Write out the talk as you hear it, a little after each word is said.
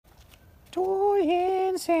Toy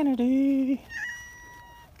insanity,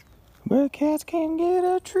 where cats can get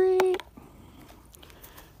a treat.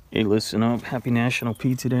 Hey, listen up. Happy National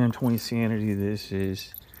Pizza Day and 20 Sanity. This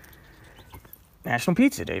is National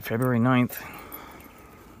Pizza Day, February 9th.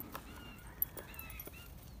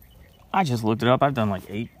 I just looked it up. I've done like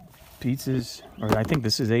 8 pizzas, or I think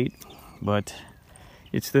this is 8, but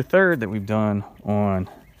it's the 3rd that we've done on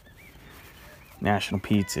National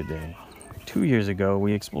Pizza Day. 2 years ago,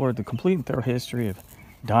 we explored the complete and thorough history of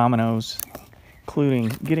Domino's, including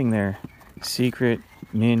getting their secret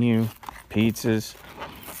menu pizzas.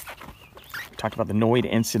 We talked about the Noid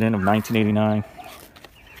incident of 1989.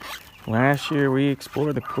 Last year, we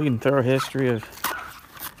explored the complete and thorough history of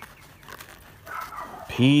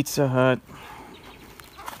Pizza Hut.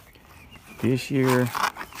 This year,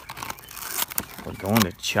 we're going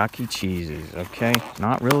to Chuck E. Cheese's, okay?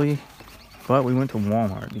 Not really, but we went to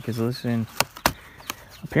Walmart because, listen,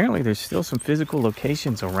 apparently there's still some physical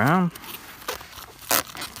locations around.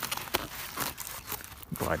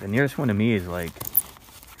 But the nearest one to me is like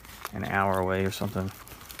an hour away or something.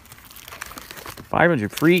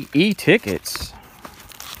 500 free e-tickets.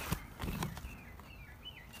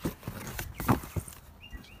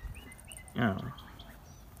 Yeah.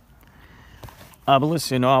 But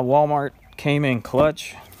listen, Walmart came in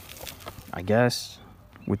clutch, I guess,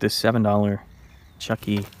 with this $7 Chuck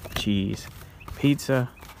E. Cheese pizza.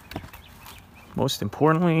 Most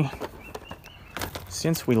importantly,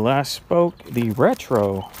 since we last spoke, the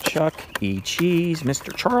retro Chuck E. Cheese,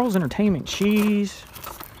 Mr. Charles Entertainment Cheese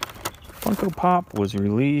Funko Pop was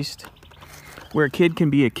released, where a kid can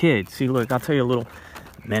be a kid. See, look, I'll tell you a little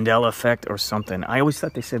Mandela effect or something. I always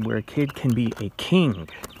thought they said where a kid can be a king.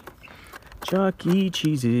 Chuck E.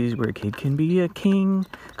 Cheese's, where a kid can be a king.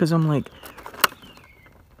 Because I'm like,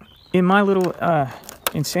 in my little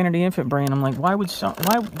insanity infant brain, I'm like, why would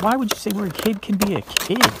you say where a kid can be a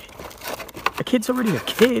kid? A kid's already a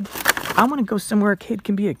kid. I want to go somewhere a kid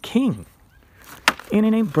can be a king. And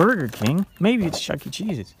it ain't Burger King. Maybe it's Chuck E.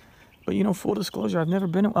 Cheese's. But, you know, full disclosure, I've never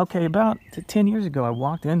been... Okay, about 10 years ago, I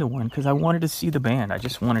walked into one because I wanted to see the band. I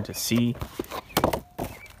just wanted to see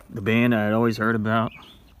the band I'd always heard about.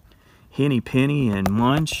 Henny Penny and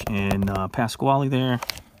Munch and Pasquale there.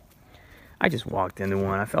 I just walked into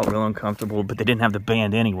one. I felt real uncomfortable, but they didn't have the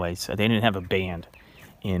band anyway. So they didn't have a band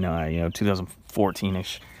in,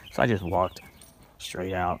 2014-ish. So I just walked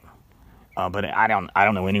straight out. But I don't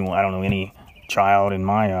know anyone. I don't know any child in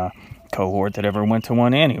my cohort that ever went to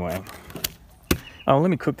one anyway. Oh,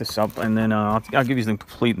 let me cook this up, and then I'll give you the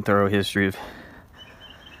complete and thorough history of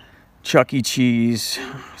Chuck E. Cheese,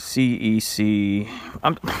 CEC.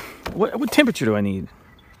 What temperature do I need?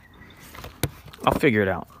 I'll figure it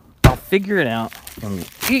out. I'll figure it out and we'll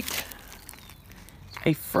eat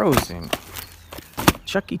a frozen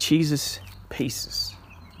Chuck E. Cheese's Paces.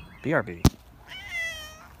 BRB.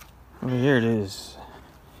 Well, here it is.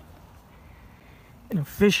 An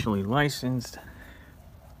officially licensed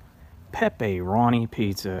pepperoni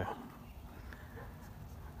pizza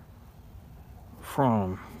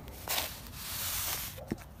from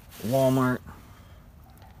Walmart.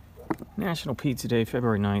 National Pizza Day,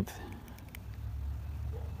 February 9th,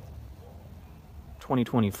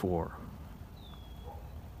 2024.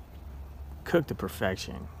 Cooked to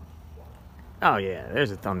perfection. Oh yeah,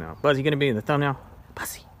 there's a thumbnail. Buzzy gonna be in the thumbnail?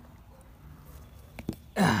 Buzzy.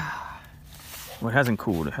 Well, it hasn't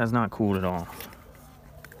cooled. It has not cooled at all.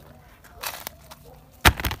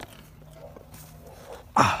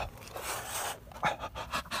 Ah.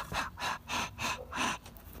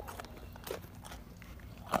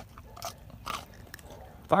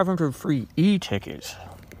 500 free e-tickets.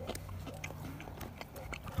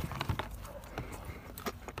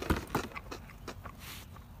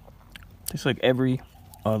 It's like every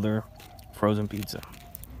other frozen pizza.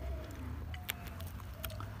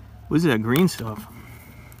 What is that green stuff?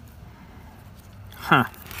 Huh.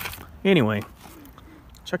 Anyway,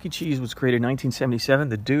 Chuck E. Cheese was created in 1977.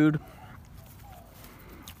 The dude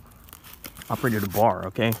operated a bar,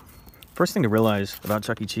 okay? First thing to realize about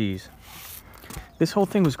Chuck E. Cheese, this whole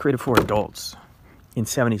thing was created for adults in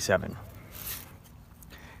 77.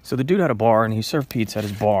 So the dude had a bar, and he served pizza at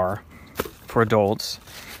his bar for adults,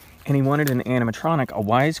 and he wanted an animatronic, a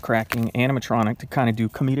wisecracking animatronic to kind of do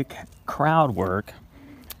comedic crowd work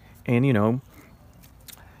and, you know,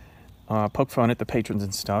 poke fun at the patrons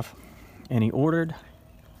and stuff. And he ordered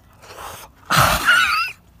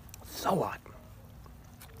so hot.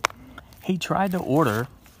 He tried to order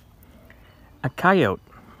a coyote,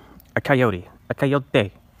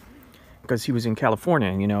 because he was in California.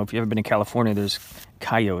 And, you know, if you've ever been in California, there's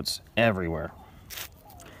coyotes everywhere.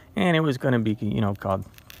 And it was going to be, you know, called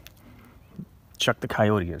Chuck the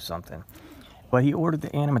Coyote or something. But he ordered the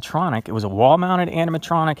animatronic. It was a wall-mounted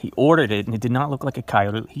animatronic. He ordered it, and it did not look like a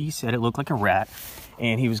coyote. He said it looked like a rat,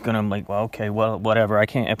 and he was gonna like, well, okay, well, whatever. I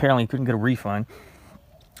can't. Apparently, he couldn't get a refund,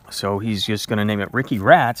 so he's just gonna name it Ricky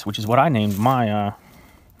Rats, which is what I named my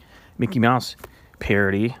Mickey Mouse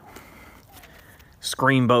parody,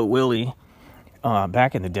 Screamboat Willie,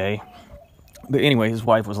 back in the day. But anyway, his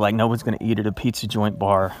wife was like, "No one's gonna eat at a pizza joint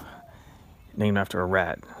bar named after a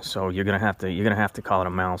rat, so you're gonna have to call it a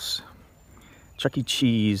mouse." Chuck E.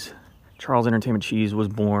 Cheese, Charles Entertainment Cheese, was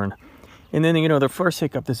born. And then, you know, the first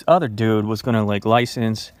hiccup, this other dude was going to, like,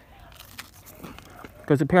 license,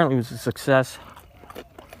 because apparently it was a success.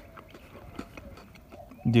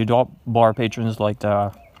 The adult bar patrons liked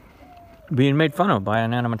being made fun of by an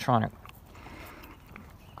animatronic.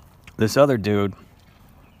 This other dude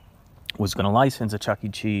was going to license a Chuck E.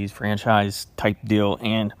 Cheese franchise type deal,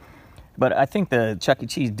 but I think the Chuck E.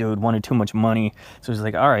 Cheese dude wanted too much money, so he's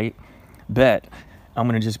like, all right, bet I'm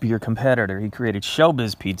gonna just be your competitor. He created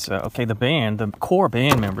Showbiz Pizza. Okay, the core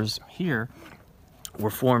band members here were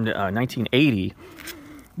formed in 1980,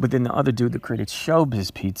 but then the other dude that created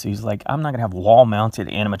Showbiz Pizza, he's like, I'm not gonna have wall-mounted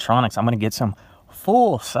animatronics. I'm gonna get some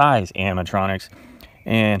full-size animatronics,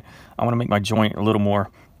 and I want to make my joint a little more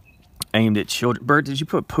aimed at children. Bert, did you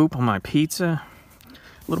put poop on my pizza?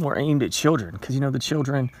 A little more aimed at children, because, you know, the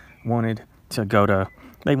children wanted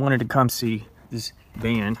to come see this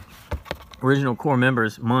band. Original core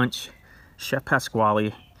members, Munch, Chef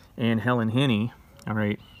Pasquale, and Helen Henney. All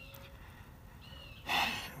right.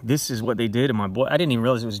 This is what they did to my boy. I didn't even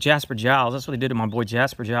realize it was Jasper Giles. That's what they did to my boy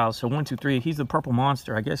Jasper Giles. So 1, 2, 3, he's the purple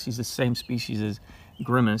monster. I guess he's the same species as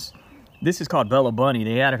Grimace. This is called Bella Bunny.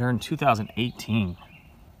 They added her in 2018.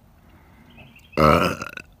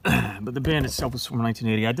 But the band itself was from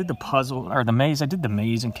 1980. I did the puzzle, or the maze. I did the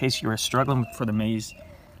maze in case you were struggling for the maze.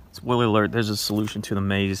 Spoiler alert, there's a solution to the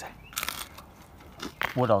maze.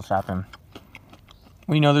 What else happened?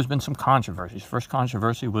 Well, you know, there's been some controversies. First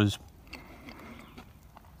controversy was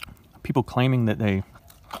people claiming that they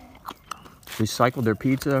recycled their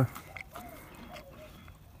pizza.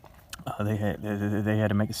 They had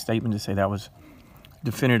to make a statement to say that was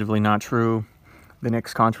definitively not true. The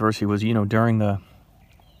next controversy was, you know, during the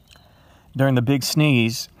big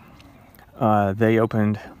sneeze, they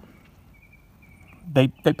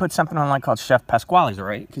put something on called Chef Pasquale's,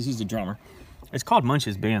 right? Because he's the drummer. It's called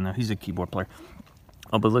Munch's band, though. He's a keyboard player.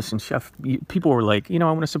 Oh, but listen, people were like, you know,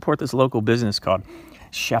 I want to support this local business called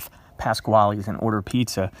Chef Pasquale's and order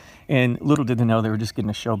pizza. And little did they know they were just getting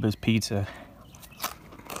a Showbiz Pizza,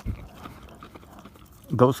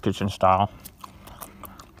 Ghost Kitchen style.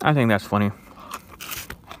 I think that's funny.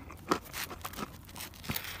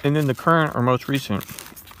 And then the current or most recent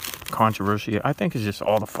controversy, I think, is just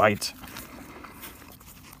all the fights.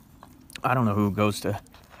 I don't know who goes to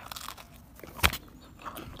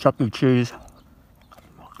Chuck E. Cheese.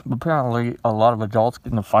 Apparently, a lot of adults get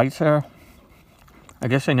in the fights there. I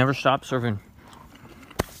guess they never stopped serving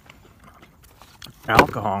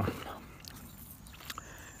alcohol.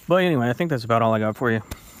 But anyway, I think that's about all I got for you.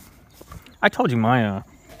 I told you my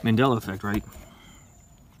Mandela effect, right?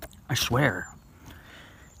 I swear.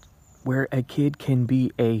 Where a kid can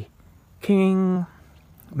be a king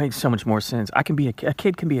makes so much more sense. A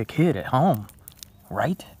kid can be a kid at home,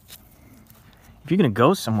 right? If you're going to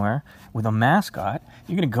go somewhere with a mascot,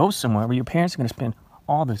 you're going to go somewhere where your parents are going to spend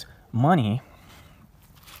all this money.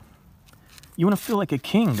 You want to feel like a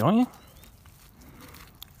king, don't you?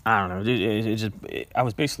 I don't know. I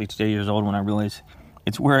was basically 2 years old when I realized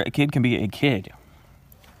it's where a kid can be a kid.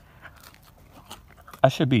 I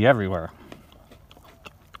should be everywhere.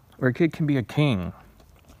 Where a kid can be a king.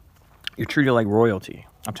 You're treated like royalty.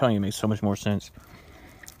 I'm telling you, it makes so much more sense.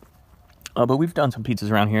 But we've done some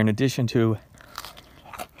pizzas around here. In addition to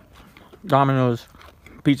Domino's,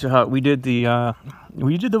 Pizza Hut, we did the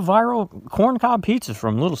viral corn cob pizza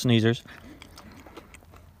from Little Sneezers.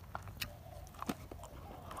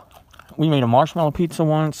 We made a marshmallow pizza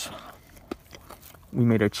once. We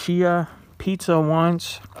made a chia pizza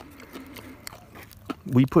once.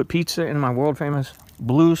 We put pizza in my world famous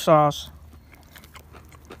blue sauce.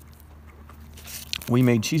 We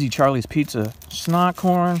made Cheesy Charlie's Pizza snot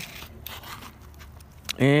corn.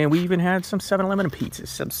 And we even had some 7-Eleven pizzas.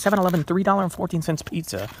 Some 7-Eleven $3.14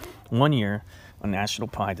 pizza one year on National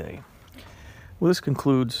Pie Day. Well, this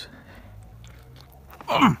concludes...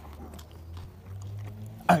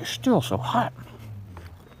 It's still so hot.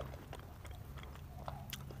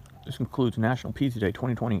 This concludes National Pizza Day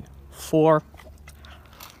 2024.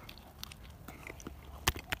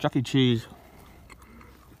 Chuck E. Cheese.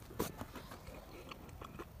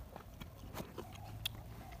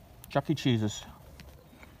 Chuck E. Cheese's.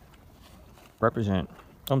 Represent.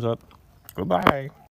 Thumbs up. Goodbye.